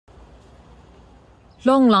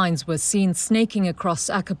Long lines were seen snaking across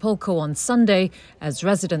Acapulco on Sunday as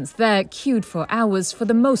residents there queued for hours for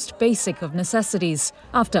the most basic of necessities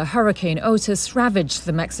after Hurricane Otis ravaged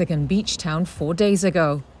the Mexican beach town 4 days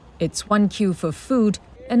ago. It's one queue for food,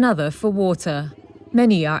 another for water.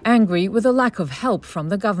 Many are angry with a lack of help from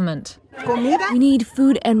the government. We need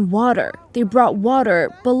food and water. They brought water,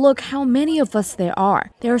 but look how many of us there are.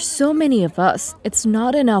 There are so many of us. It's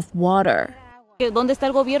not enough water.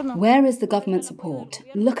 Where is the government support?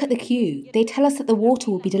 Look at the queue. They tell us that the water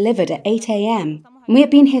will be delivered at 8 a.m. And we have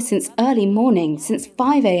been here since early morning, since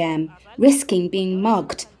 5 a.m., risking being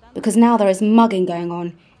mugged, because now there is mugging going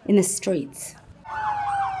on in the streets.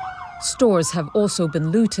 Stores have also been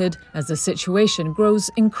looted as the situation grows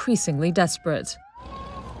increasingly desperate.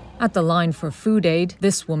 At the line for food aid,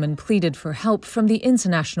 this woman pleaded for help from the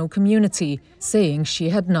international community, saying she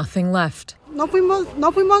had nothing left.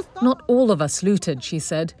 Not all of us looted, she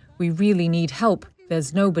said. We really need help.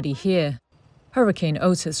 There's nobody here. Hurricane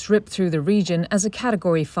Otis ripped through the region as a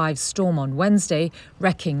Category 5 storm on Wednesday,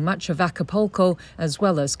 wrecking much of Acapulco as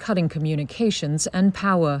well as cutting communications and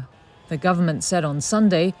power. The government said on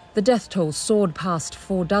Sunday the death toll soared past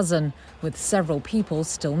 4 dozen, with several people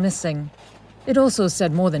still missing. It also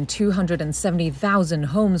said more than 270,000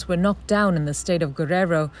 homes were knocked down in the state of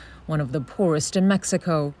Guerrero, one of the poorest in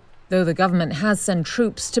Mexico. Though the government has sent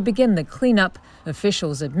troops to begin the cleanup,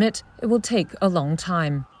 officials admit it will take a long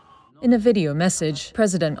time. In a video message,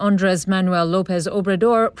 President Andrés Manuel López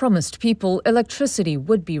Obrador promised people electricity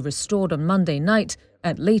would be restored on Monday night,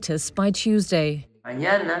 at latest by Tuesday.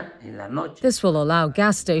 This will allow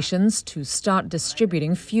gas stations to start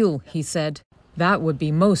distributing fuel, he said. That would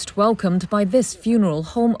be most welcomed by this funeral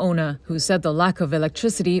home owner, who said the lack of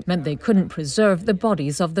electricity meant they couldn't preserve the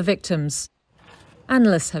bodies of the victims.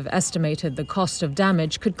 Analysts have estimated the cost of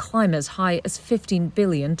damage could climb as high as $15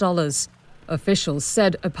 billion. Officials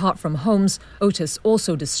said, apart from homes, Otis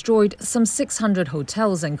also destroyed some 600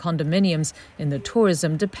 hotels and condominiums in the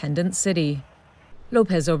tourism-dependent city.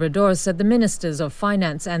 López Obrador said the ministers of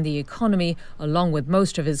finance and the economy, along with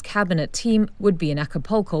most of his cabinet team, would be in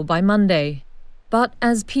Acapulco by Monday. But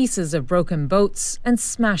as pieces of broken boats and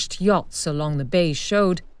smashed yachts along the bay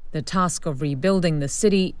showed, the task of rebuilding the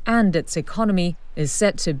city and its economy is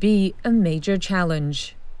set to be a major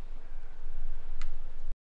challenge.